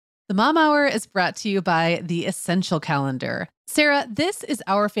The Mom Hour is brought to you by the Essential Calendar. Sarah, this is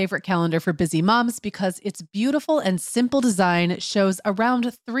our favorite calendar for busy moms because its beautiful and simple design shows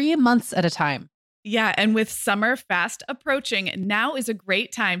around 3 months at a time. Yeah, and with summer fast approaching, now is a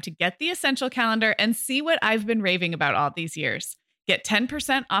great time to get the Essential Calendar and see what I've been raving about all these years. Get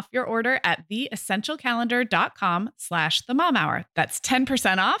 10% off your order at theessentialcalendar.com/themomhour. That's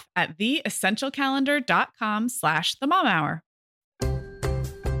 10% off at theessentialcalendar.com/themomhour.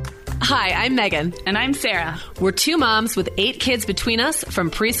 Hi, I'm Megan. And I'm Sarah. We're two moms with 8 kids between us from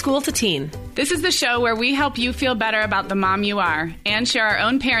preschool to teen. This is the show where we help you feel better about the mom you are and share our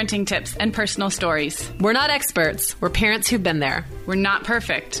own parenting tips and personal stories. We're not experts. We're parents who've been there. We're not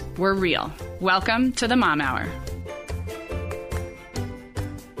perfect. We're real. Welcome to the Mom Hour.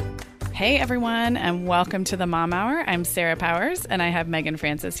 Hey, everyone, and welcome to the Mom Hour. I'm Sarah Powers, and I have Megan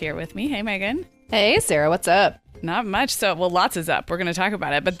Francis here with me. Hey, Megan. Hey, Sarah, what's up? Not much. So, well, lots is up. We're going to talk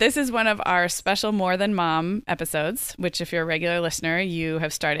about it. But this is one of our special More Than Mom episodes, which if you're a regular listener, you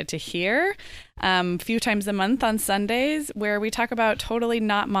have started to hear a few times a month on Sundays, where we talk about totally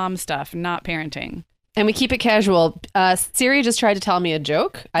not mom stuff, not parenting. And we keep it casual. Siri just tried to tell me a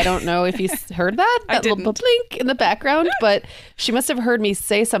joke. I don't know if you heard that. That little blink in the background, but she must have heard me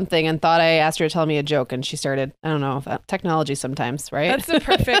say something and thought I asked her to tell me a joke. And she started, I don't know, technology sometimes, right? That's the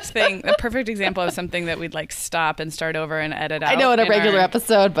perfect thing, the perfect example of something that we'd like stop and start over and edit out. I know in a regular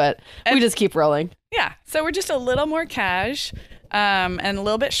episode, but we just keep rolling. Yeah. So we're just a little more cash. And a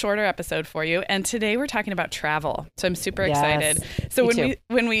little bit shorter episode for you. And today we're talking about travel. So I'm super excited. So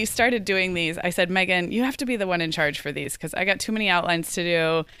when we started doing these, I said, Megan, you have to be the one in charge for these because I got too many outlines to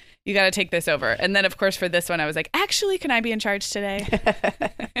do. You got to take this over. And then, of course, for this one, I was like, actually, can I be in charge today?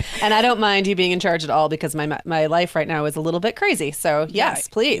 And I don't mind you being in charge at all because my life right now is a little bit crazy. So yes,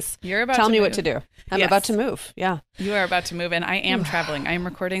 please. You're about Tell to me move. what to do. I'm about to move. Yeah. You are about to move. And I am traveling. I am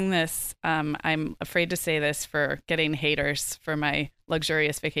recording this. I'm afraid to say this for getting haters for my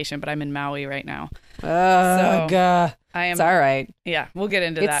luxurious vacation, but I'm in Maui right now. God. It's all right. Yeah, we'll get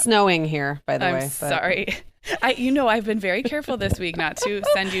into that. It's snowing here, by the way. I'm sorry. I've been very careful this week not to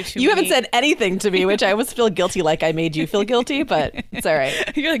send you You haven't said anything to me, which I always feel guilty like I made you feel guilty, but it's all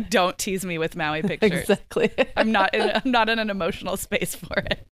right. You're like, don't tease me with Maui pictures. Exactly. I'm not in an emotional space for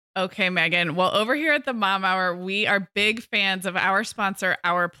it. Okay, Megan. Well, over here at the Mom Hour, we are big fans of our sponsor,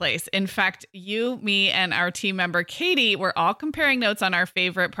 Our Place. In fact, you, me, and our team member, Katie, were all comparing notes on our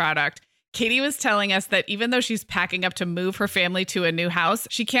favorite product. Katie was telling us that even though she's packing up to move her family to a new house,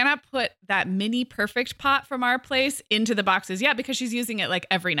 she cannot put that mini perfect pot from Our Place into the boxes yet because she's using it like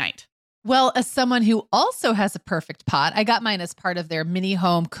every night. Well, as someone who also has a perfect pot, I got mine as part of their mini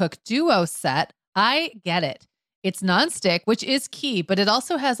home cook duo set. I get it. It's nonstick, which is key, but it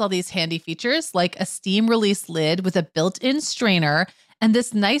also has all these handy features like a steam release lid with a built-in strainer and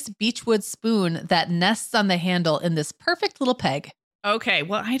this nice beechwood spoon that nests on the handle in this perfect little peg. Okay,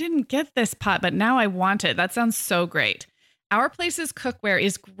 well, I didn't get this pot, but now I want it. That sounds so great. Our Place's cookware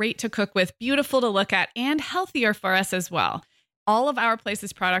is great to cook with, beautiful to look at, and healthier for us as well. All of Our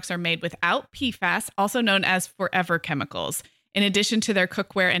Place's products are made without PFAS, also known as forever chemicals. In addition to their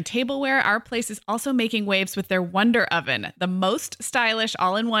cookware and tableware, Our Place is also making waves with their Wonder Oven, the most stylish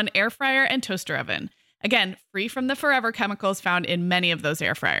all-in-one air fryer and toaster oven. Again, free from the forever chemicals found in many of those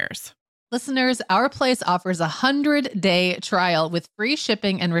air fryers. Listeners, Our Place offers a 100-day trial with free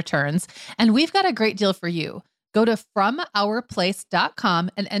shipping and returns, and we've got a great deal for you. Go to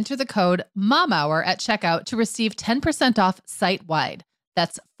FromOurPlace.com and enter the code MOMHOUR at checkout to receive 10% off site-wide.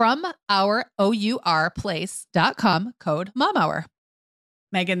 That's FromOurPlace.com, code MOMHOUR.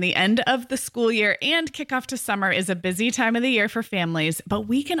 Megan, the end of the school year and kickoff to summer is a busy time of the year for families, but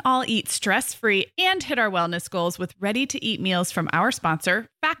we can all eat stress-free and hit our wellness goals with ready-to-eat meals from our sponsor,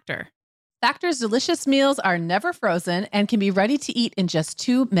 Factor. Factor's delicious meals are never frozen and can be ready to eat in just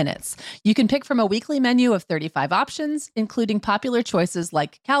 2 minutes. You can pick from a weekly menu of 35 options, including popular choices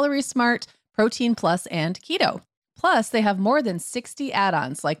like Calorie Smart, Protein Plus, and Keto. Plus, they have more than 60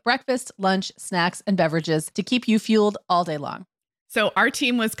 add-ons like breakfast, lunch, snacks, and beverages to keep you fueled all day long. So our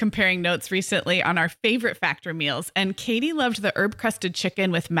team was comparing notes recently on our favorite Factor meals, and Katie loved the herb-crusted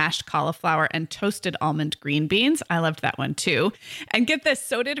chicken with mashed cauliflower and toasted almond green beans. I loved that one too. And get this,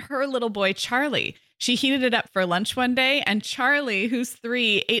 so did her little boy, Charlie. She heated it up for lunch one day, and Charlie, who's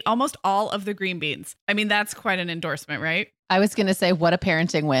 3, ate almost all of the green beans. I mean, that's quite an endorsement, right? I was going to say, what a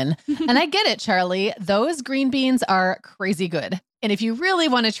parenting win. And I get it, Charlie. Those green beans are crazy good. And if you really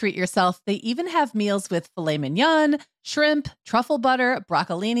want to treat yourself, they even have meals with filet mignon, shrimp, truffle butter,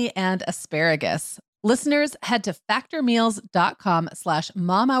 broccolini, and asparagus. Listeners, head to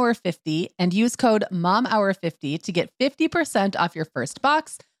factormeals.com/momhour50 and use code momhour50 to get 50% off your first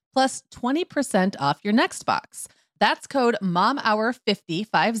box, plus 20% off your next box. That's code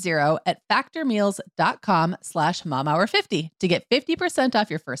MOMHOUR50 at factormeals.com/MOMHOUR50 to get 50% off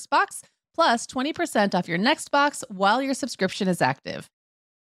your first box plus 20% off your next box while your subscription is active.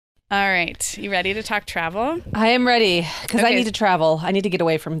 All right. You ready to talk travel? I am ready because I need to travel. I need to get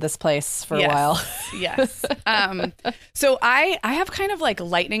away from this place for a while. Yes. So I have kind of like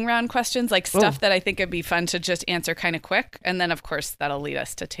lightning round questions, like stuff that I think would be fun to just answer kind of quick. And then, of course, that'll lead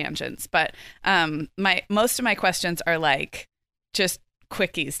us to tangents. But most of my questions are like just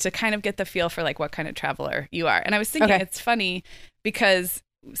quickies to kind of get the feel for like what kind of traveler you are. And I was thinking it's funny because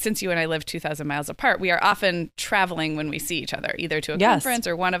since you and I live 2,000 miles apart, we are often traveling when we see each other, either to a conference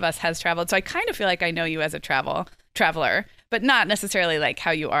or one of us has traveled. So I kind of feel like I know you as a traveler, but not necessarily like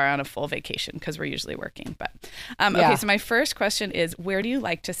how you are on a full vacation because we're usually working. But okay, so my first question is, where do you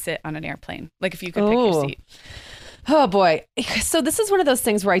like to sit on an airplane? Like if you could pick your seat. Oh boy. So this is one of those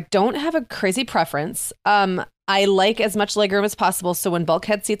things where I don't have a crazy preference. I like as much legroom as possible. So when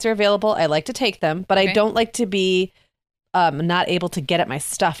bulkhead seats are available, I like to take them, but I don't like to be not able to get at my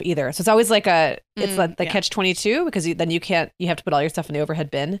stuff either. So it's always like it's like the catch-22 because you have to put all your stuff in the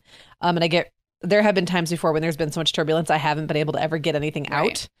overhead bin. And there have been times before when there's been so much turbulence, I haven't been able to ever get anything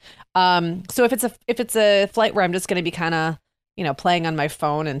out. So if it's a flight where I'm just going to be kind of, playing on my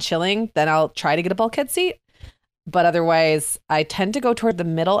phone and chilling, then I'll try to get a bulkhead seat. But otherwise, I tend to go toward the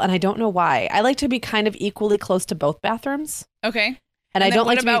middle, and I don't know why. I like to be kind of equally close to both bathrooms. Okay. And I don't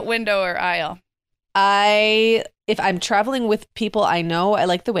like to What about window or aisle? If I'm traveling with people I know, I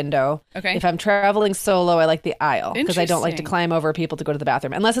like the window. Okay. If I'm traveling solo, I like the aisle because I don't like to climb over people to go to the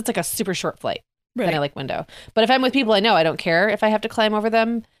bathroom unless it's like a super short flight. Right. Then I like window. But if I'm with people I know, I don't care if I have to climb over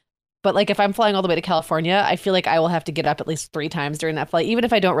them. But like if I'm flying all the way to California, I feel like I will have to get up at least 3 times during that flight. Even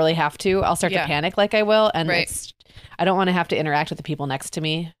if I don't really have to, I'll start to panic like I will. And I don't want to have to interact with the people next to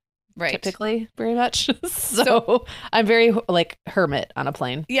me. Typically very much. So I'm very like hermit on a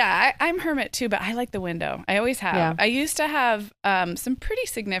plane. Yeah, I'm hermit too, but I like the window. I always have. Yeah. I used to have some pretty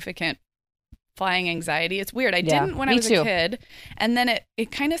significant flying anxiety. It's weird. I didn't when I was a kid. And then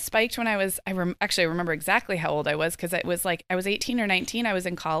it kind of spiked when I was, I remember exactly how old I was because it was like I was 18 or 19. I was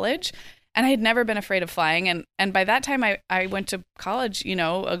in college. And I had never been afraid of flying. And by that time, I went to college,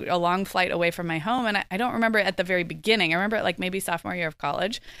 a long flight away from my home. And I don't remember it at the very beginning. I remember it like maybe sophomore year of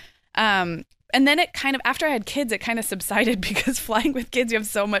college. And then it kind of, after I had kids, it kind of subsided because flying with kids, you have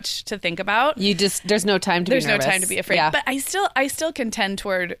so much to think about. There's no time to be nervous. There's no time to be afraid. Yeah. But I still can tend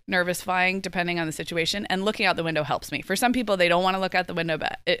toward nervous flying depending on the situation. And looking out the window helps me. For some people, they don't want to look out the window,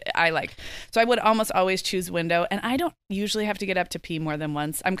 but so I would almost always choose window. And I don't usually have to get up to pee more than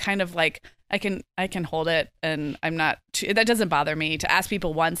once. I'm kind of like, I can hold it and I'm not, that doesn't bother me to ask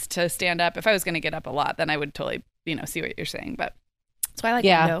people once to stand up. If I was going to get up a lot, then I would totally, see what you're saying. But so I like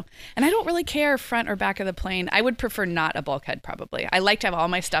window. And I don't really care front or back of the plane. I would prefer not a bulkhead probably. I like to have all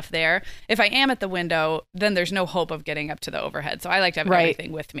my stuff there. If I am at the window, then there's no hope of getting up to the overhead. So I like to have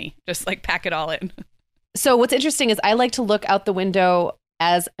everything with me. Just like pack it all in. So what's interesting is I like to look out the window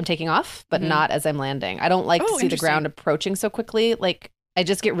as I'm taking off, but not as I'm landing. I don't like to see the ground approaching so quickly. Like I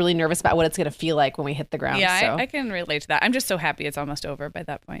just get really nervous about what it's going to feel like when we hit the ground. Yeah, I can relate to that. I'm just so happy it's almost over by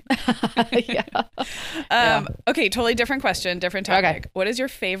that point. Okay, totally different question, different topic. Okay. What is your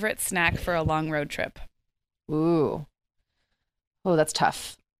favorite snack for a long road trip? Ooh. Oh, that's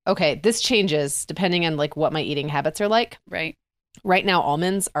tough. Okay, this changes depending on like what my eating habits are like. Right now,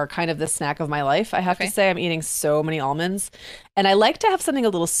 almonds are kind of the snack of my life. I have to say I'm eating so many almonds. And I like to have something a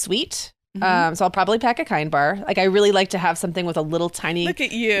little sweet. So I'll probably pack a Kind bar. Like I really like to have something with a little tiny, look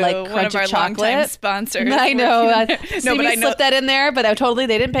at you, like crunch one of our of chocolate. longtime sponsors. I know. No, but I slipped that in there. But they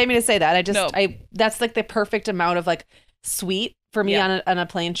didn't pay me to say that. That's like the perfect amount of like sweet for me on a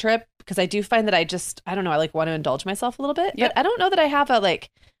plane trip because I do find that I don't know. I like want to indulge myself a little bit, but I don't know that I have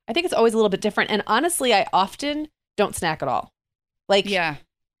I think it's always a little bit different. And honestly, I often don't snack at all.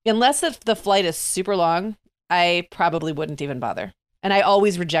 Unless if the flight is super long, I probably wouldn't even bother. And I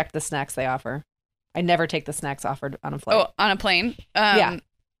always reject the snacks they offer. I never take the snacks offered on a flight. Oh, on a plane?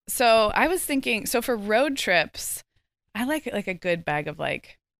 So I was thinking, for road trips, I like a good bag of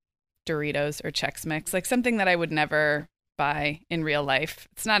like Doritos or Chex Mix, like something that I would never buy in real life.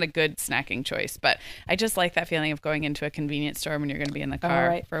 It's not a good snacking choice, but I just like that feeling of going into a convenience store when you're going to be in the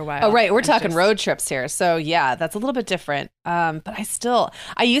car for a while. Oh, right. We're talking road trips here. So yeah, that's a little bit different. But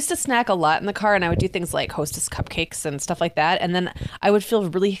I used to snack a lot in the car and I would do things like Hostess cupcakes and stuff like that. And then I would feel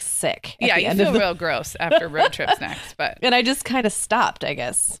really sick. Yeah, you feel real gross after road trip snacks, but. And I just kind of stopped, I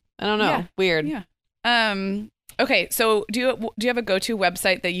guess. I don't know. Yeah. Weird. Yeah. Okay. So do you have a go-to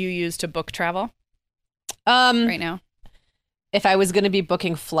website that you use to book travel? Right now? if I was going to be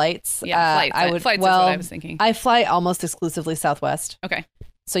booking flights, Flights. I would. Flights is well, what I was thinking. I fly almost exclusively Southwest. Okay.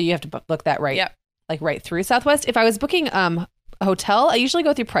 So you have to book that right. Yep. Like right through Southwest. If I was booking a hotel, I usually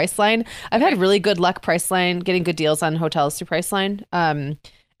go through Priceline. I've had really good luck Priceline, getting good deals on hotels through Priceline. And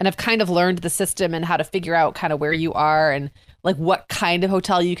I've kind of learned the system and how to figure out kind of where you are and like what kind of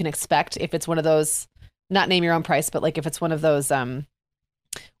hotel you can expect if it's one of those, not name your own price, but like if it's one of those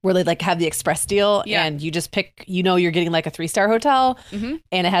where they like have the express deal and you just pick, you're getting like a 3-star hotel and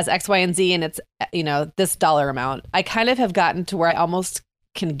it has X, Y, and Z and it's, this dollar amount. I kind of have gotten to where I almost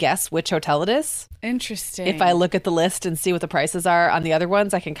can guess which hotel it is. Interesting. If I look at the list and see what the prices are on the other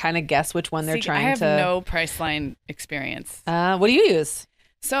ones, I can kind of guess which one they're trying to. I have no Priceline experience. What do you use?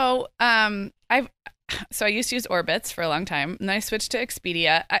 So I used to use Orbitz for a long time, and then I switched to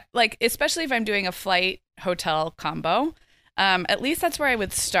Expedia. Especially if I'm doing a flight hotel combo. At least that's where I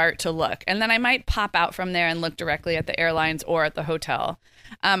would start to look. And then I might pop out from there and look directly at the airlines or at the hotel.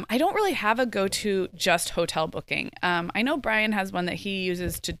 I don't really have a go-to just hotel booking. I know Brian has one that he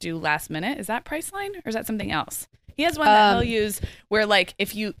uses to do last minute. Is that Priceline or is that something else? He has one that he'll use where like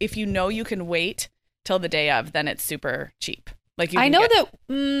if you you can wait till the day of, then it's super cheap. Like I don't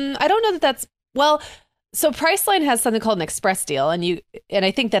know that that's so Priceline has something called an express deal, and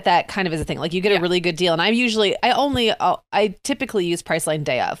I think that kind of is a thing. Like you get a really good deal, and I typically use Priceline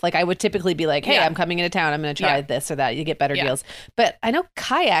day of. Like I would typically be like, hey, I'm coming into town, I'm going to try this or that. You get better deals. But I know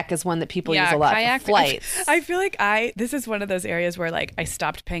Kayak is one that people use a lot for flights. I feel like this is one of those areas where like I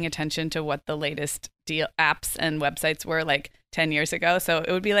stopped paying attention to what the latest deal apps and websites were like 10 years ago. So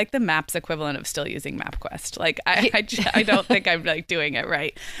it would be like the Maps equivalent of still using MapQuest. Like I don't think I'm like doing it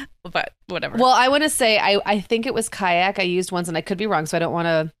right, but whatever. Well, I want to say, I think it was Kayak. I used once and I could be wrong. So I don't want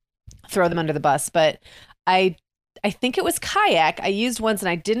to throw them under the bus, but I think it was Kayak. I used once and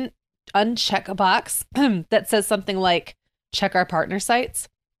I didn't uncheck a box that says something like check our partner sites.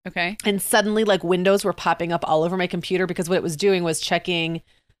 Okay. And suddenly like windows were popping up all over my computer because what it was doing was checking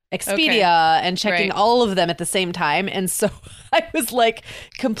Expedia and checking all of them at the same time. And so I was like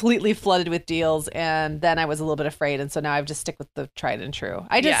completely flooded with deals. And then I was a little bit afraid. And so now I've just stick with the tried and true.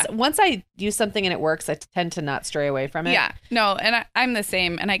 Once I use something and it works, I tend to not stray away from it. Yeah, no. And I'm the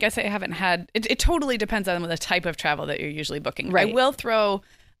same. And I guess I haven't had, it totally depends on the type of travel that you're usually booking. Right. I will throw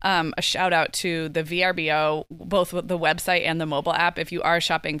a shout out to the VRBO, both the website and the mobile app. If you are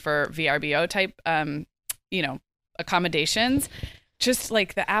shopping for VRBO type, accommodations, just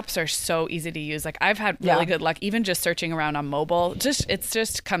like the apps are so easy to use. Like I've had really good luck, even just searching around on mobile. It's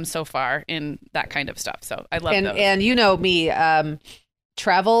just come so far in that kind of stuff. So I love those. And you know me,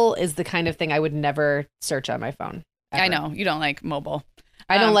 travel is the kind of thing I would never search on my phone. Ever. I know you don't like mobile.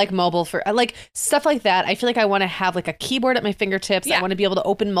 I don't like mobile for like stuff like that. I feel like I want to have like a keyboard at my fingertips. I want to be able to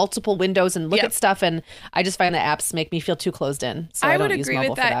open multiple windows and look at stuff. And I just find the apps make me feel too closed in. So I would agree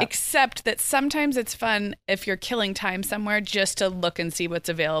with that, except that sometimes it's fun if you're killing time somewhere just to look and see what's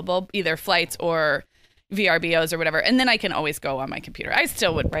available, either flights or VRBOs or whatever. And then I can always go on my computer. I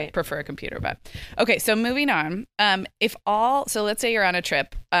still would prefer a computer, but okay. So moving on, so let's say you're on a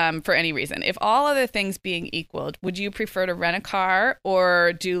trip for any reason, if all other things being equal, would you prefer to rent a car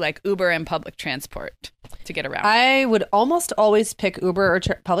or do like Uber and public transport to get around? I would almost always pick Uber or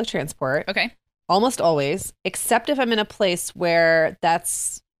public transport. Okay. Almost always, except if I'm in a place where I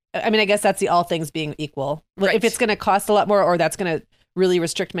guess that's the all things being equal. Right. If it's going to cost a lot more or that's going to really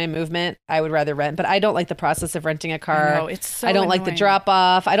restrict my movement, I would rather rent. But I don't like the process of renting a car. No, it's so I don't annoying. like the drop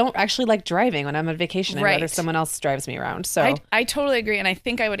off. I don't actually like driving when I'm on vacation. I'd rather someone else drives me around. So I totally agree. And I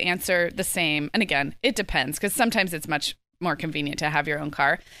think I would answer the same. And again, it depends because sometimes it's much more convenient to have your own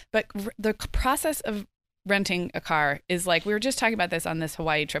car. But the process of renting a car is like, we were just talking about this on this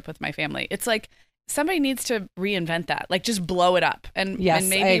Hawaii trip with my family. It's like somebody needs to reinvent that, like just blow it up. And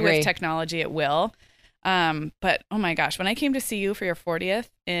maybe with technology it will. But oh my gosh, when I came to see you for your 40th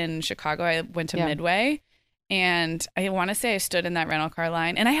in Chicago, I went to Midway and I want to say I stood in that rental car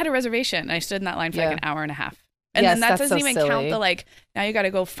line and I had a reservation. I stood in that line for like an hour and a half. And then that doesn't even count the like, now you got to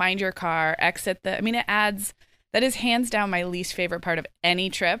go find your car, exit that is hands down my least favorite part of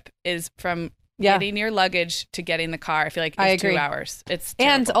any trip is from getting your luggage to getting the car. I feel like it's 2 hours. It's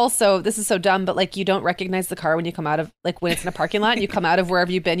terrible. And also, this is so dumb, but like you don't recognize the car when you come out of like when it's in a parking lot and you come out of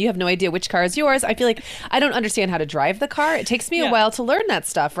wherever you've been. You have no idea which car is yours. I feel like I don't understand how to drive the car. It takes me a while to learn that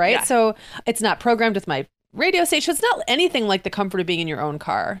stuff, right? Yeah. So it's not programmed with my radio station. It's not anything like the comfort of being in your own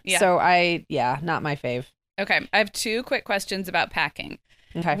car. Yeah. So not my fave. Okay. I have 2 quick questions about packing.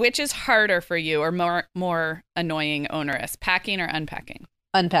 Okay. Which is harder for you or more annoying, onerous, packing or unpacking?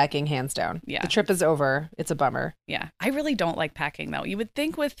 Unpacking, hands down. Yeah. The trip is over. It's a bummer. Yeah. I really don't like packing, though. You would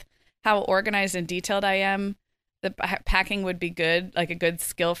think with how organized and detailed I am, the packing would be good, like a good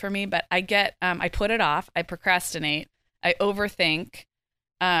skill for me, but I get, I put it off, I procrastinate, I overthink,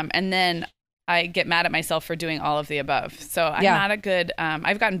 and then I get mad at myself for doing all of the above. So I'm not a good,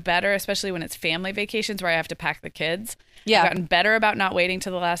 I've gotten better, especially when it's family vacations where I have to pack the kids. Yeah. I've gotten better about not waiting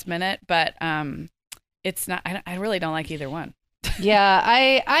to the last minute, but it's not, I really don't like either one. Yeah.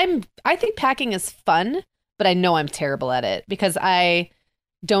 I think packing is fun, but I know I'm terrible at it because I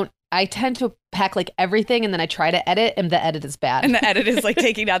tend to pack like everything and then I try to edit and the edit is bad. And the edit is like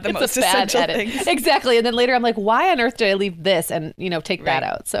taking out the most essential things. Exactly. And then later I'm like, why on earth did I leave this and, take that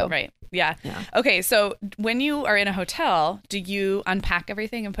out? So Right. Yeah. Okay. So when you are in a hotel, do you unpack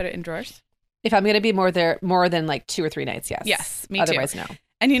everything and put it in drawers? If I'm going to be more than like 2 or 3 nights, yes. Yes, me Otherwise, too. no.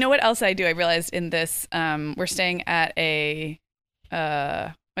 And you know what else I do? I realized in this, we're staying at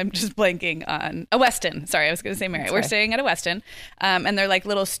I'm just blanking on a Westin. Sorry, I was going to say Marriott. We're staying at a Westin, and they're like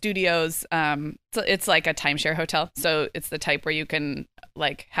little studios. So it's like a timeshare hotel. So it's the type where you can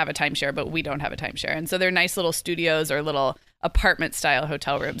like have a timeshare, but we don't have a timeshare. And so they're nice little studios or little apartment style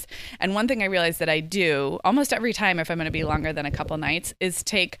hotel rooms. And one thing I realized that I do almost every time if I'm going to be longer than a couple nights is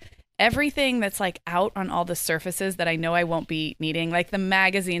take everything that's like out on all the surfaces that I know I won't be needing, like the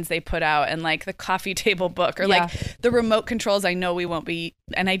magazines they put out and like the coffee table book or like the remote controls I know we won't be.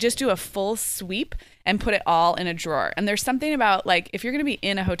 And I just do a full sweep and put it all in a drawer. And there's something about like, if you're going to be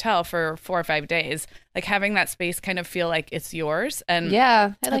in a hotel for 4 or 5 days, like having that space kind of feel like it's yours. And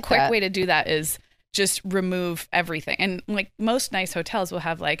I like a quick that. way to do that is just remove everything. And like most nice hotels will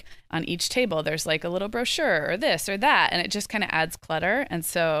have like on each table, there's like a little brochure or this or that. And it just kind of adds clutter. And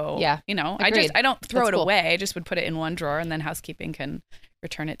so, agreed. I don't throw That's it cool. away. I just would put it in one drawer and then housekeeping can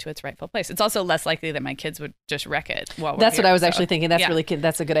return it to its rightful place. It's also less likely that my kids would just wreck it while we're That's here, what I was so, actually thinking.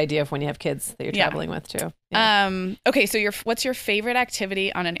 That's a good idea when you have kids that you're traveling with too. Yeah. Okay. So what's your favorite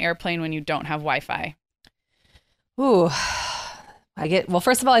activity on an airplane when you don't have Wi-Fi? Ooh,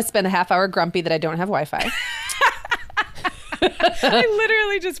 first of all, I spend a half hour grumpy that I don't have Wi-Fi. I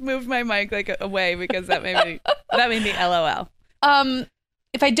literally just moved my mic like away because that made me LOL.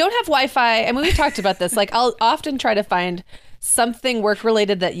 If I don't have Wi-Fi, I mean, we talked about this, like I'll often try to find something work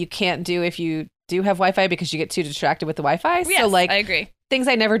related that you can't do if you do have Wi-Fi because you get too distracted with the Wi-Fi. Yes, so like I agree. Things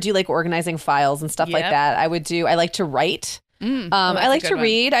I never do, like organizing files and stuff like that. I would do. I like to write. I like to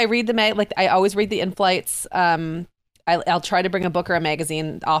read. I read I always read the in-flights. I'll try to bring a book or a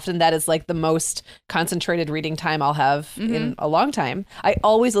magazine. Often that is like the most concentrated reading time I'll have in a long time. I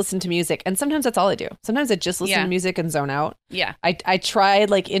always listen to music, and sometimes that's all I do. Sometimes I just listen to music and zone out. Yeah. I tried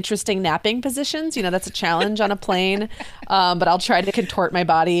like interesting napping positions. That's a challenge on a plane. But I'll try to contort my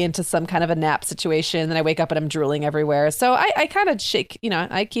body into some kind of a nap situation. Then I wake up and I'm drooling everywhere. So I kind of shake,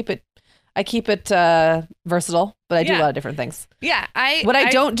 I keep it versatile, but I do a lot of different things. Yeah. What I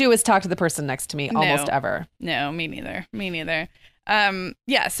don't do is talk to the person next to me almost ever. No, me neither.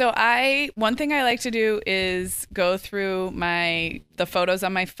 So one thing I like to do is go through the photos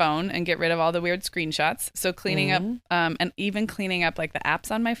on my phone and get rid of all the weird screenshots. So cleaning up, and even cleaning up like the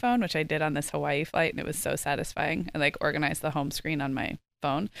apps on my phone, which I did on this Hawaii flight, and it was so satisfying. I like organized the home screen on my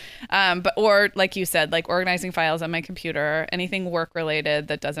phone. Or like you said, like organizing files on my computer, anything work related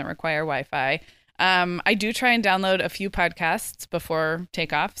that doesn't require Wi-Fi. I do try and download a few podcasts before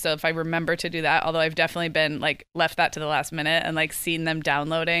takeoff. So if I remember to do that, although I've definitely been like left that to the last minute and like seen them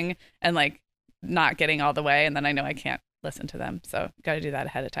downloading and like not getting all the way. And then I know I can't listen to them. So got to do that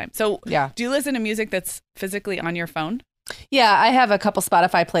ahead of time. So do you listen to music that's physically on your phone? Yeah, I have a couple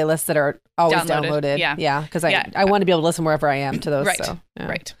Spotify playlists that are always downloaded. Yeah, because I want to be able to listen wherever I am to those. Right, so, yeah.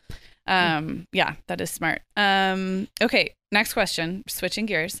 Right. That is smart. Okay, next question, switching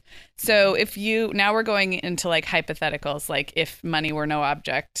gears. So now we're going into like hypotheticals, like if money were no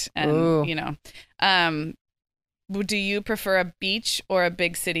object and, do you prefer a beach or a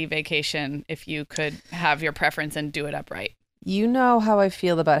big city vacation if you could have your preference and do it upright? You know how I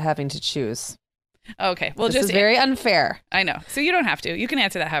feel about having to choose. Okay. Well, this is very unfair. I know. So you don't have to. You can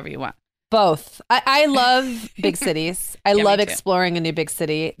answer that however you want. Both. I love big cicies. I Yeah, love me too. exploring a new big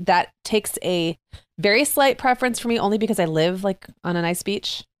city. That takes a very slight preference for me only because I live like on a nice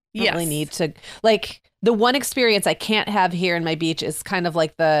beach. I don't really need to, like, the one experience I can't have here in my beach is kind of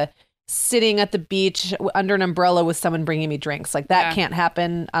like the sitting at the beach under an umbrella with someone bringing me drinks. Like that can't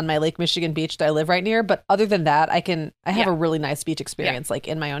happen on my Lake Michigan beach that I live right near. But other than that, I have a really nice beach experience like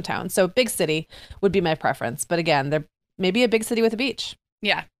in my own town. So big city would be my preference. But again, there may be a big city with a beach.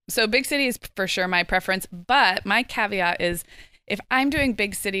 Yeah. So big city is for sure my preference. But my caveat is if I'm doing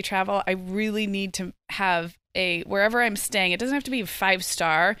big city travel, I really need to have wherever I'm staying, it doesn't have to be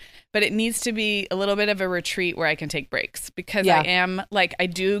 5-star, but it needs to be a little bit of a retreat where I can take breaks because I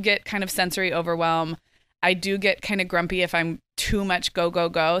do get kind of sensory overwhelm. I do get kind of grumpy if I'm too much go, go,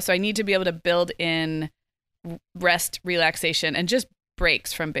 go. So I need to be able to build in rest, relaxation, and just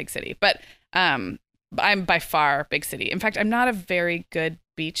breaks from big city. But I'm by far big city. In fact, I'm not a very good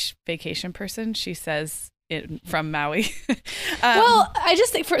beach vacation person, she says from Maui. Well, I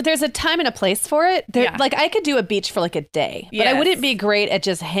just think there's a time and a place for it. Yeah. Like I could do a beach for like a day, but I wouldn't be great at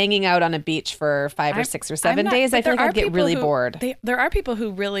just hanging out on a beach for 5 or 6 or 7 days. I feel like I'd get really bored. There are people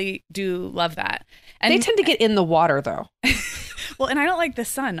who really do love that. And they tend to get in the water though. Well, and I don't like the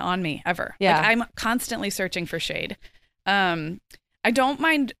sun on me ever. Yeah. Like, I'm constantly searching for shade. I don't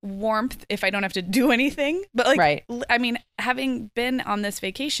mind warmth if I don't have to do anything. But like, right. I mean, having been on this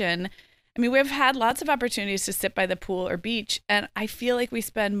vacation, I mean, we've had lots of opportunities to sit by the pool or beach. And I feel like we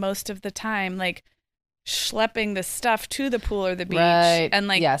spend most of the time like schlepping the stuff to the pool or the beach and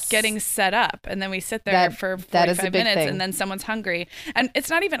like getting set up. And then we sit there for 45 minutes and then someone's hungry. And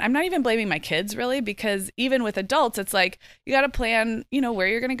I'm not even blaming my kids really, because even with adults, it's like, you got to plan, where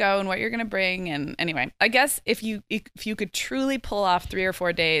you're going to go and what you're going to bring. And anyway, I guess if you could truly pull off 3 or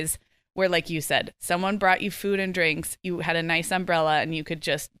 4 days where, like you said, someone brought you food and drinks, you had a nice umbrella and you could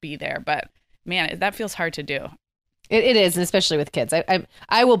just be there. But man, that feels hard to do. It is, and especially with kids.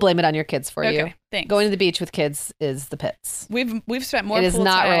 I will blame it on your kids for you. Thanks. Going to the beach with kids is the pits. We've spent more. It is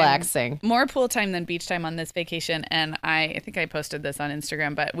not relaxing. More pool time than beach time on this vacation, and I think I posted this on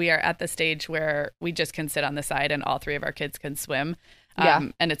Instagram. But we are at the stage where we just can sit on the side, and all 3 of our kids can swim.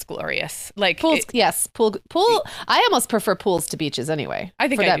 And it's glorious. Like pools, yes, pool. I almost prefer pools to beaches anyway. I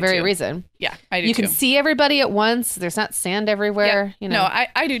think for I that do very too. reason. Yeah, I do. You too. can see everybody at once. There's not sand everywhere. Yeah. No,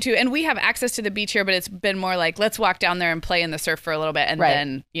 I do too. And we have access to the beach here, but it's been more like, let's walk down there and play in the surf for a little bit, and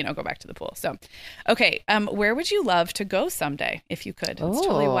then go back to the pool. So, okay, where would you love to go someday if you could? It's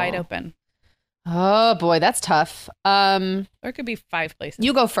totally wide open. Oh boy, that's tough. Or it could be 5 places.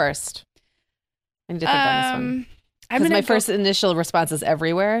 You go first. I need to think on this one. Because my first initial response is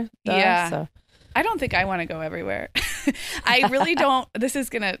everywhere. So. I don't think I want to go everywhere. I really don't. This is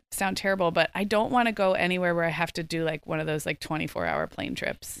going to sound terrible, but I don't want to go anywhere where I have to do like one of those like 24-hour plane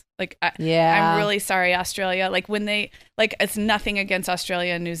trips. Like, I'm really sorry, Australia. Like when it's nothing against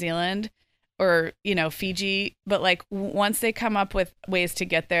Australia and New Zealand or, Fiji. But like once they come up with ways to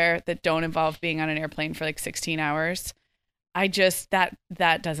get there that don't involve being on an airplane for like 16 hours, I just, that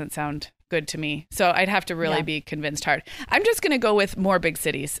doesn't sound good to me. So I'd have to really be convinced hard. I'm just going to go with more big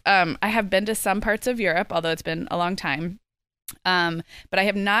cities. I have been to some parts of Europe, although it's been a long time. But I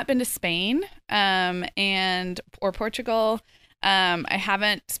have not been to Spain or Portugal. I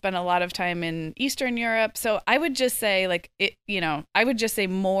haven't spent a lot of time in Eastern Europe. So I would just say I would just say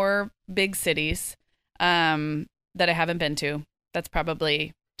more big cities that I haven't been to. That's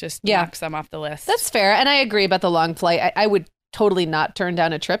probably just knock some off the list. That's fair. And I agree about the long flight. I would totally not turn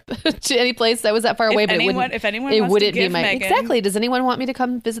down a trip to any place that was that far away. If anyone wants to give Megan, exactly. Does anyone want me to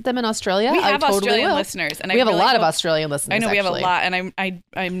come visit them in Australia? We have totally Australian will. Listeners, and we have a lot of Australian listeners. I know we have a actually. lot, and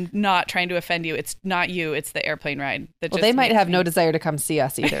I'm not trying to offend you. It's not you. It's the airplane ride. That they might have no desire to come see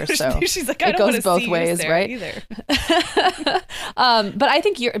us either. So she's like, it goes both ways, right? Either. But I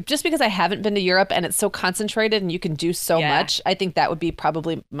think just because I haven't been to Europe and it's so concentrated and you can do so much, I think that would be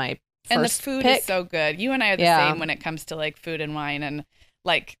probably my first and the food pick. Is so good. You and I are the same when it comes to like food and wine and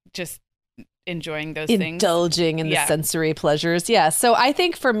like just enjoying those things. Indulging in the sensory pleasures. Yeah. So I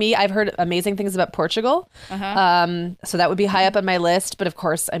think for me, I've heard amazing things about Portugal. So that would be high up on my list. But of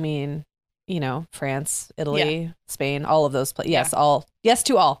course, I mean, France, Italy, Spain, all of those places. Yes, all. Yes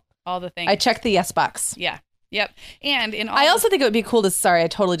to all. All the things. I checked the yes box. Yeah. Yep. And I also think it would be cool to, sorry, I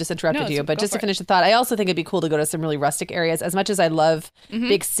totally just interrupted you, but just to finish the thought, I also think it'd be cool to go to some really rustic areas. As much as I love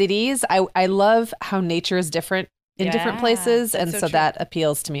big cities, I love how nature is different in different places. And so that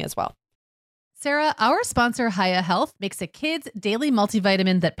appeals to me as well. Sarah, our sponsor, Hiya Health, makes a kids' daily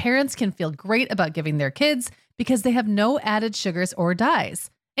multivitamin that parents can feel great about giving their kids because they have no added sugars or dyes.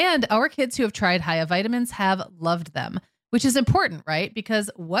 And our kids who have tried Hiya vitamins have loved them, which is important, right?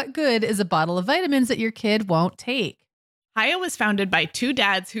 Because what good is a bottle of vitamins that your kid won't take? Hiya was founded by 2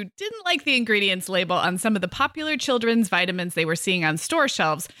 dads who didn't like the ingredients label on some of the popular children's vitamins they were seeing on store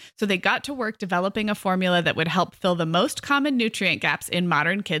shelves, so they got to work developing a formula that would help fill the most common nutrient gaps in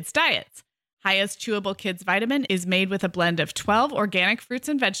modern kids' diets. Hiya's Chewable Kids Vitamin is made with a blend of 12 organic fruits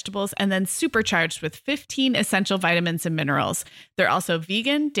and vegetables and then supercharged with 15 essential vitamins and minerals. They're also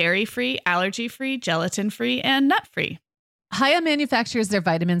vegan, dairy-free, allergy-free, gelatin-free, and nut-free. Hiya manufactures their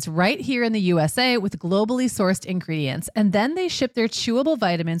vitamins right here in the USA with globally sourced ingredients, and then they ship their chewable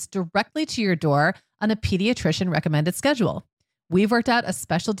vitamins directly to your door on a pediatrician recommended schedule. We've worked out a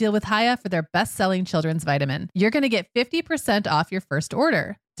special deal with Hiya for their best-selling children's vitamin. You're going to get 50% off your first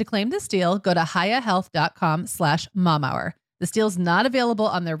order. To claim this deal, go to hiyahealth.com/momhour. This deal is not available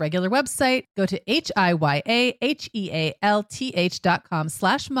on their regular website. Go to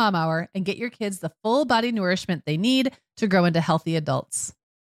hiyahealth.com/momhour and get your kids the full body nourishment they need to grow into healthy adults.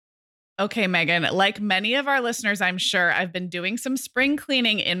 Okay, Megan, like many of our listeners, I'm sure I've been doing some spring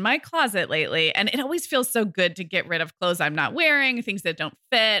cleaning in my closet lately, and it always feels so good to get rid of clothes I'm not wearing, things that don't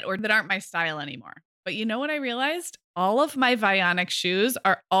fit or that aren't my style anymore. But you know what I realized? All of my Vionic shoes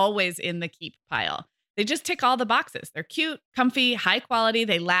are always in the keep pile. They just tick all the boxes. They're cute, comfy, high quality.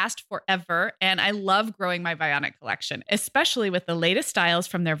 They last forever. And I love growing my Vionic collection, especially with the latest styles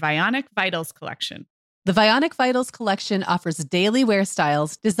from their Vionic Vitals collection. The Vionic Vitals collection offers daily wear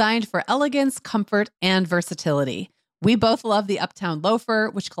styles designed for elegance, comfort, and versatility. We both love the Uptown loafer,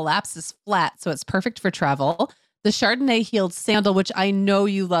 which collapses flat, so it's perfect for travel. The Chardonnay heeled sandal, which I know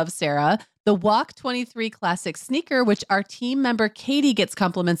you love, Sarah. The Walk 23 classic sneaker, which our team member Katie gets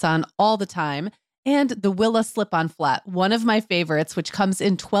compliments on all the time. And the Willa slip-on flat, one of my favorites, which comes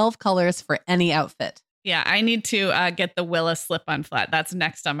in 12 colors for any outfit. Yeah, I need to get the Willa slip-on flat. That's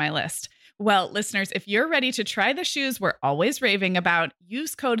next on my list. Well, listeners, if you're ready to try the shoes we're always raving about,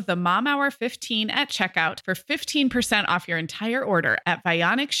 use code TheMomHour15 at checkout for 15% off your entire order at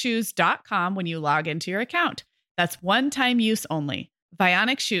VionicShoes.com when you log into your account. That's one-time use only.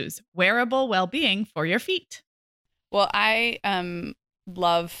 Vionic Shoes, wearable well-being for your feet. Well, I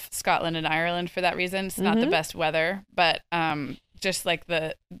love Scotland and Ireland for that reason. It's not the best weather, but just like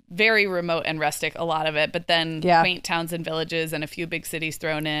the very remote and rustic, a lot of it, but then quaint towns and villages and a few big cities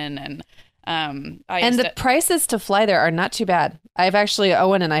thrown in. And the prices to fly there are not too bad.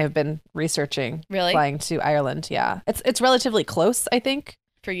 Owen and I have been researching flying to Ireland. Yeah. It's relatively close, I think.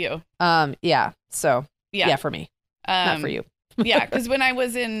 For you. Yeah. So yeah, for me, not for you. Yeah, because when I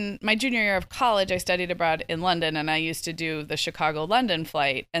was in my junior year of college, I studied abroad in London, and I used to do the Chicago-London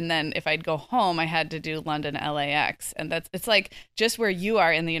flight. And then if I'd go home, I had to do London-LAX. And it's like just where you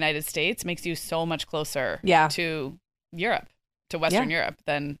are in the United States makes you so much closer to Europe, to Western Europe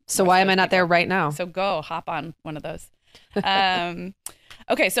than. So why am I not there right now? So hop on one of those.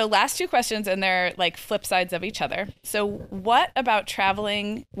 Okay, so last two questions, and they're like flip sides of each other. So what about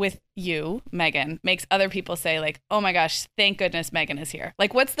traveling with you, Megan, makes other people say like, oh my gosh, thank goodness Megan is here?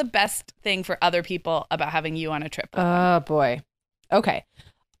 Like, what's the best thing for other people about having you on a trip with them? Oh boy. Okay.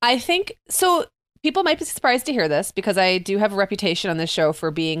 I think, so people might be surprised to hear this because I do have a reputation on this show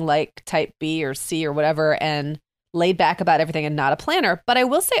for being like type B or C or whatever and laid back about everything and not a planner. But I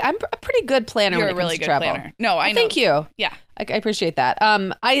will say I'm a pretty good planner when it comes to travel. Planner. No, I know. Thank you. Yeah. I appreciate that.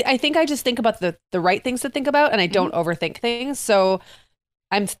 I think I just think about the right things to think about and I don't overthink things. So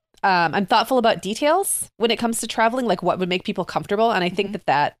I'm thoughtful about details when it comes to traveling, like what would make people comfortable. And I think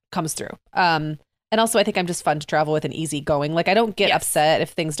that comes through. And also I think I'm just fun to travel with and easygoing. Like I don't get upset if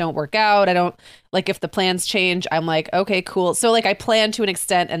things don't work out. I don't like if the plans change, I'm like, okay, cool. So like I plan to an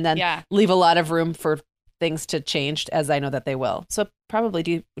extent and then leave a lot of room for things to change as I know that they will. So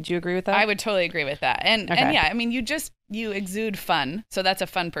probably, would you agree with that? I would totally agree with that. And yeah, I mean, you exude fun. So that's a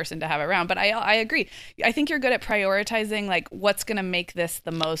fun person to have around. But I agree. I think you're good at prioritizing like what's going to make this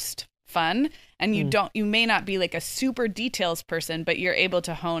the most fun. And you may not be like a super details person, but you're able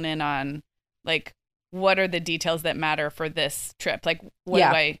to hone in on like, what are the details that matter for this trip? Like, what do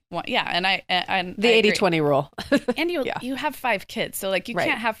I want? Yeah. And the 80-20 rule. And you have 5 kids. So like you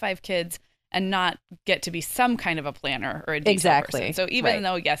can't have 5 kids and not get to be some kind of a planner or a detail person. So even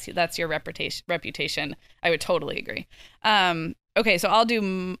though, yes, that's your reputation, I would totally agree. Okay, so I'll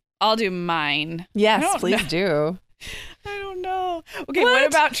do mine. Yes, please do. I don't know. Okay, what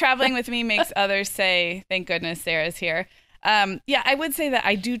about traveling with me makes others say, thank goodness Sarah's here? Yeah, I would say that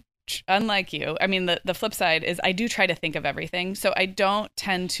I do, unlike you, I mean, the flip side is I do try to think of everything. So I don't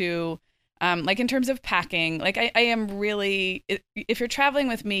tend to, like in terms of packing, like I am really, if you're traveling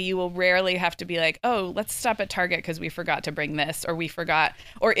with me, you will rarely have to be like, oh, let's stop at Target because we forgot to bring this, or we forgot.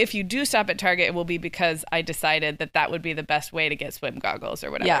 Or if you do stop at Target, it will be because I decided that would be the best way to get swim goggles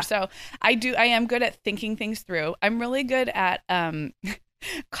or whatever. Yeah. So I am good at thinking things through. I'm really good at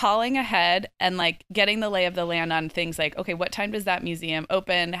calling ahead and like getting the lay of the land on things like, okay, what time does that museum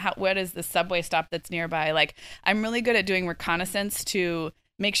open? What is the subway stop that's nearby? Like I'm really good at doing reconnaissance to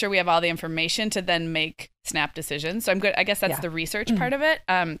make sure we have all the information to then make snap decisions. So I'm good. I guess that's the research part of it.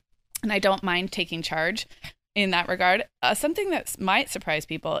 And I don't mind taking charge in that regard. Something that might surprise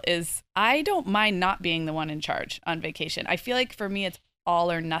people is I don't mind not being the one in charge on vacation. I feel like for me, it's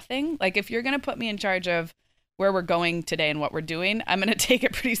all or nothing. Like if you're going to put me in charge of where we're going today and what we're doing, I'm going to take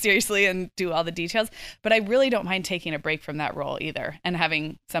it pretty seriously and do all the details. But I really don't mind taking a break from that role either and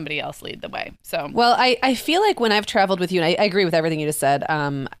having somebody else lead the way. So, well, I feel like when I've traveled with you, and I agree with everything you just said,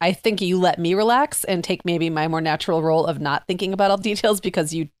 I think you let me relax and take maybe my more natural role of not thinking about all the details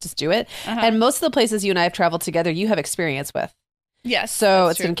because you just do it. And most of the places you and I have traveled together, you have experience with. Yes. So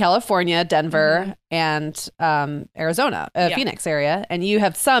it's true. In California, Denver, and Arizona, Phoenix area. And you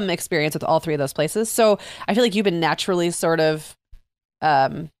have some experience with all three of those places. So I feel like you've been naturally sort of,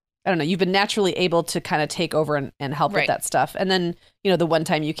 I don't know, you've been naturally able to kind of take over and help with that stuff. And then, the one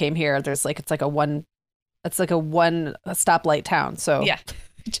time you came here, it's like a one stoplight town. So yeah.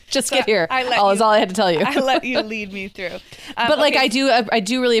 Just get here. Is all I had to tell you. I let you lead me through. But like I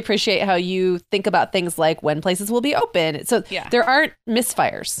do really appreciate how you think about things like when places will be open. So there aren't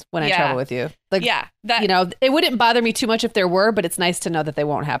misfires when I travel with you. Like it wouldn't bother me too much if there were, but it's nice to know that they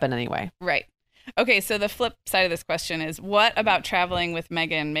won't happen anyway. Right. Okay, so the flip side of this question is, what about traveling with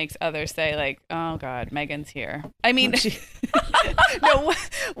Megan makes others say like, "Oh God, Megan's here"? I mean, no.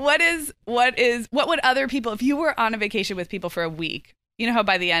 What would other people, if you were on a vacation with people for a week? You know how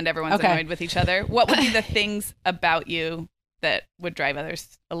by the end everyone's annoyed with each other? What would be the things about you that would drive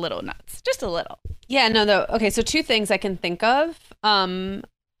others a little nuts? Just a little. Yeah, no. Okay, so two things I can think of.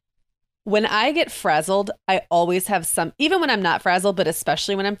 When I get frazzled, I always have even when I'm not frazzled, but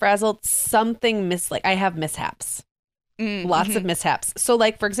especially when I'm frazzled, something I have mishaps. Lots of mishaps. So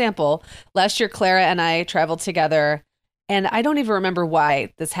like, for example, last year, Clara and I traveled together and I don't even remember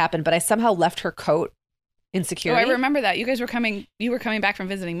why this happened, but I somehow left her coat in security. Oh, I remember that. You were coming back from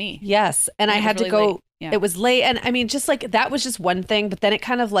visiting me. Yes. And I had to go. Yeah. It was late. And I mean, just like that was just one thing, but then it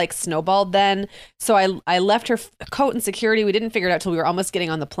kind of like snowballed then. So I left her coat in security. We didn't figure it out till we were almost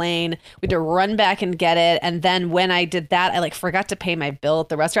getting on the plane. We had to run back and get it. And then when I did that, I like forgot to pay my bill at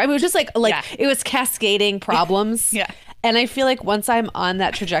the restaurant. I mean, it was just like it was cascading problems. Yeah. And I feel like once I'm on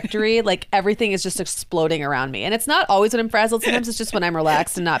that trajectory, like everything is just exploding around me. And it's not always when I'm frazzled. Sometimes it's just when I'm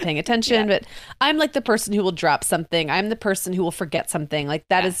relaxed and not paying attention. But I'm like the person who will drop something. I'm the person who will forget something. Like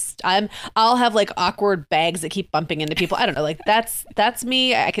that is, I'll have like awkward bags that keep bumping into people. I don't know. Like that's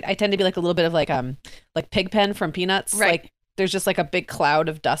me. I tend to be like a little bit of like Pigpen from Peanuts. Right. Like there's just like a big cloud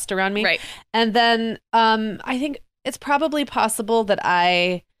of dust around me. Right. And then I think it's probably possible that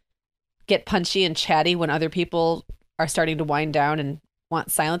I get punchy and chatty when other people are starting to wind down and want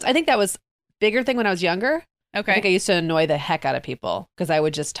silence. I think that was a bigger thing when I was younger. Okay. I think I used to annoy the heck out of people because I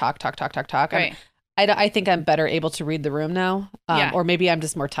would just talk. Right. I think I'm better able to read the room now. Or maybe I'm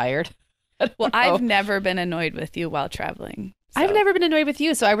just more tired. Well, I've never been annoyed with you while traveling. So. I've never been annoyed with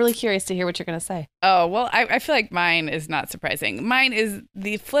you, so I'm really curious to hear what you're going to say. Oh, well, I feel like mine is not surprising. Mine is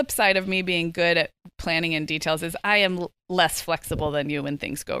the flip side of me being good at planning and details is I am less flexible than you when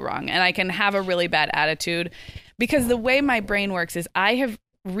things go wrong. And I can have a really bad attitude because the way my brain works is I have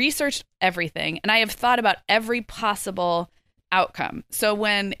researched everything and I have thought about every possible outcome. So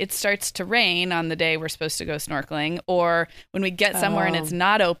when it starts to rain on the day we're supposed to go snorkeling, or when we get somewhere and it's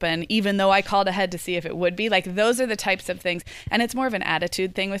not open, even though I called ahead to see if it would be, like those are the types of things. And it's more of an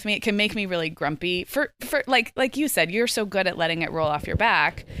attitude thing with me. It can make me really grumpy for like you said, you're so good at letting it roll off your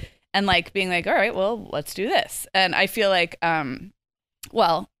back and like being like, all right, well, let's do this. And I feel like,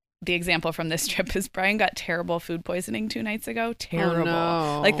 the example from this trip is Brian got terrible food poisoning 2 nights ago. Terrible.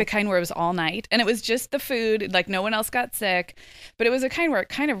 Oh, no. Like the kind where it was all night. And it was just the food. Like no one else got sick. But it was a kind where it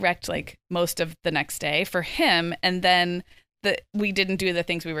kind of wrecked like most of the next day for him. And then we didn't do the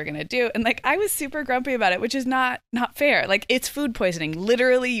things we were going to do. And like I was super grumpy about it, which is not fair. Like it's food poisoning.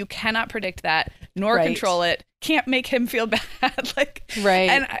 Literally, you cannot predict that nor control it. Can't make him feel bad.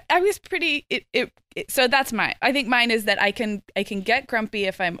 And I was pretty so that's mine. I think mine is that I can get grumpy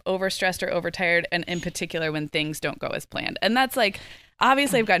if I'm overstressed or overtired, and in particular when things don't go as planned. And that's like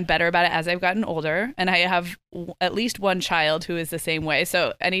obviously I've gotten better about it as I've gotten older, and I have at least one child who is the same way.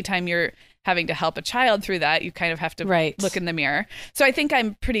 So anytime you're having to help a child through that, you kind of have to look in the mirror. So I think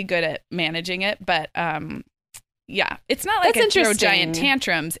I'm pretty good at managing it, but yeah, it's not like I throw giant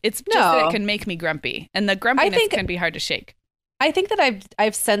tantrums. It's just that it can make me grumpy, and the grumpiness can be hard to shake. I think that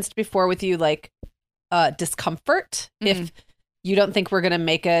I've sensed before with you like discomfort if you don't think we're going to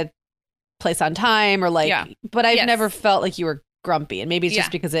make a place on time or like, but I've never felt like you were grumpy, and maybe it's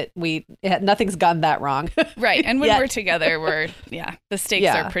just because nothing's gone that wrong. Right. And when we're together, the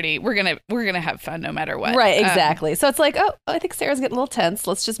stakes are pretty, we're going to have fun no matter what. Right. Exactly. So it's like, oh, I think Sarah's getting a little tense.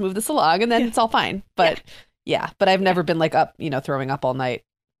 Let's just move this along and then it's all fine. But but I've never been like up, throwing up all night.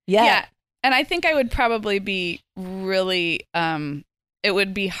 Yeah. And I think I would probably be really, it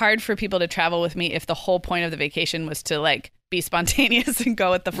would be hard for people to travel with me if the whole point of the vacation was to like be spontaneous and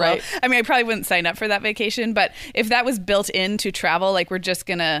go with the flow. Right. I mean, I probably wouldn't sign up for that vacation, but if that was built into travel, like we're just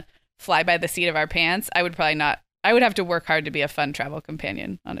going to fly by the seat of our pants, I would probably not. I would have to work hard to be a fun travel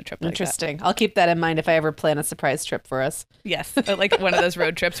companion on a trip like that. Interesting. I'll keep that in mind if I ever plan a surprise trip for us. Yes. Like one of those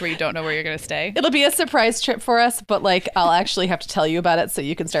road trips where you don't know where you're going to stay. It'll be a surprise trip for us, but like I'll actually have to tell you about it so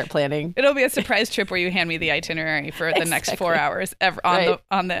you can start planning. It'll be a surprise trip where you hand me the itinerary for the next 4 hours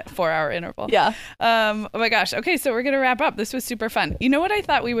on the 4-hour interval. Yeah. Oh my gosh. Okay, so we're going to wrap up. This was super fun. You know what I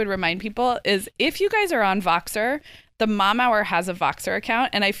thought we would remind people is if you guys are on Voxer, the Mom Hour has a Voxer account,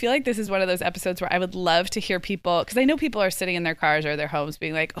 and I feel like this is one of those episodes where I would love to hear people, because I know people are sitting in their cars or their homes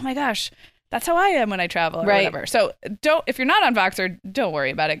being like, oh my gosh, that's how I am when I travel or whatever. So if you're not on Voxer, don't worry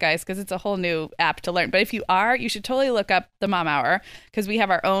about it, guys, because it's a whole new app to learn. But if you are, you should totally look up the Mom Hour, because we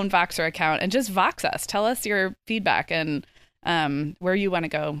have our own Voxer account, and just Vox us. Tell us your feedback and where you want to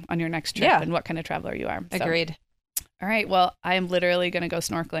go on your next trip and what kind of traveler you are. So, agreed. All right. Well, I am literally going to go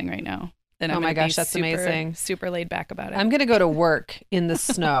snorkeling right now. And oh my gosh, that's amazing. Super laid back about it. I'm going to go to work in the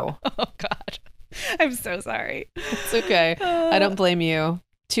snow. Oh, God. I'm so sorry. It's okay. I don't blame you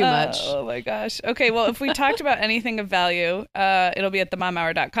too much. Oh, my gosh. Okay, well, if we talked about anything of value, it'll be at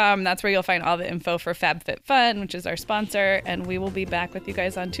themomhour.com. That's where you'll find all the info for FabFitFun, which is our sponsor. And we will be back with you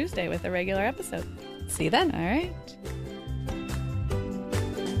guys on Tuesday with a regular episode. See you then. All right.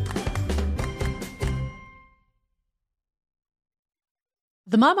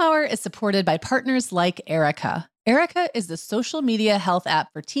 The Mom Hour is supported by partners like Erica. Erica is the social media health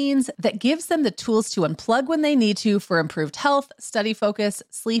app for teens that gives them the tools to unplug when they need to for improved health, study focus,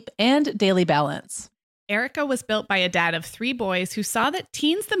 sleep, and daily balance. Erica was built by a dad of 3 boys who saw that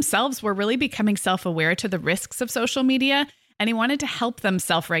teens themselves were really becoming self-aware to the risks of social media, and he wanted to help them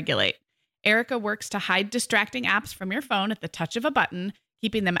self-regulate. Erica works to hide distracting apps from your phone at the touch of a button,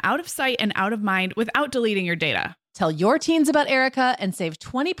 keeping them out of sight and out of mind without deleting your data. Tell your teens about Erica and save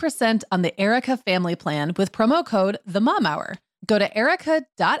 20% on the Erica family plan with promo code TheMomHour. Go to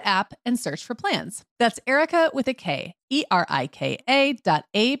erica.app and search for plans. That's Erica with a K, ERIKA.app,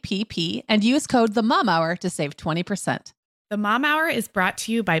 and use code TheMomHour to save 20%. The Mom Hour is brought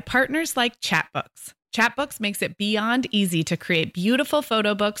to you by partners like Chatbooks. Chatbooks makes it beyond easy to create beautiful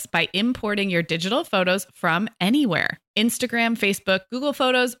photo books by importing your digital photos from anywhere. Instagram, Facebook, Google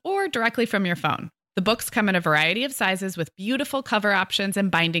Photos, or directly from your phone. The books come in a variety of sizes with beautiful cover options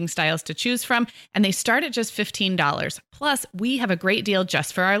and binding styles to choose from, and they start at just $15. Plus, we have a great deal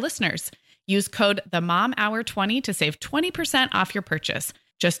just for our listeners. Use code TheMomHour20 to save 20% off your purchase.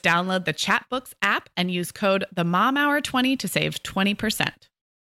 Just download the Chatbooks app and use code TheMomHour20 to save 20%.